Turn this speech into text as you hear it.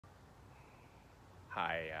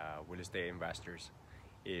Hi, real estate investors.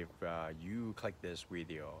 If you click this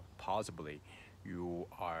video, possibly you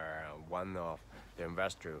are one of the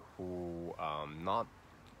investor who not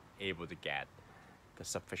able to get the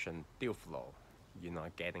sufficient deal flow. You're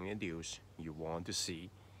not getting the deals you want to see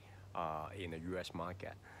in the U.S.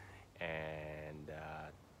 market, and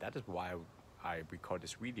that is why I record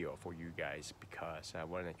this video for you guys, because I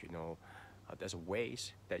want to let you know there's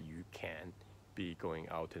ways that you can be going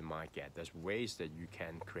out to the market. There's ways that you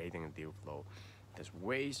can creating a deal flow. There's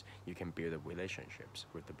ways you can build relationships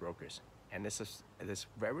with the brokers, and this is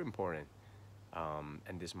very important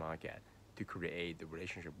in this market, to create the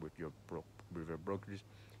relationship with your brokers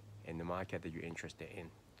in the market that you're interested in.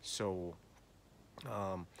 So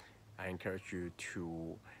I encourage you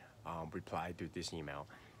to reply to this email,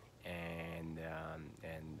 and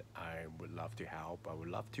I would love to help. I would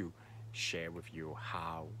love to share with you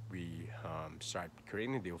how we start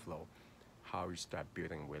creating a deal flow, how we start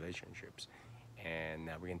building relationships, and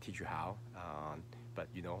we can teach you how. But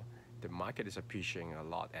you know, the market is appreciating a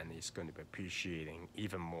lot, and it's going to be appreciating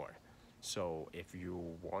even more. So if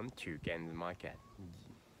you want to get in the market,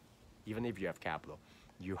 even if you have capital,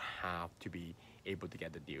 you have to be able to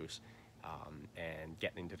get the deals and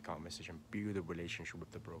get into the conversation, build a relationship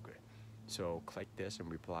with the broker. So click this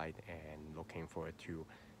and reply, and looking forward to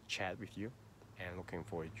chat with you, and looking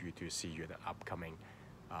forward to see you in the upcoming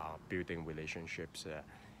building relationships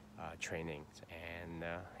trainings. And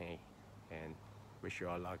hey, and wish you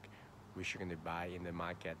all luck. Wish you're going to buy in the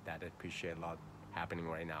market that appreciate a lot happening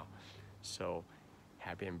right now. So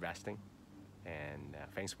happy investing, and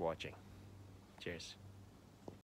thanks for watching. Cheers.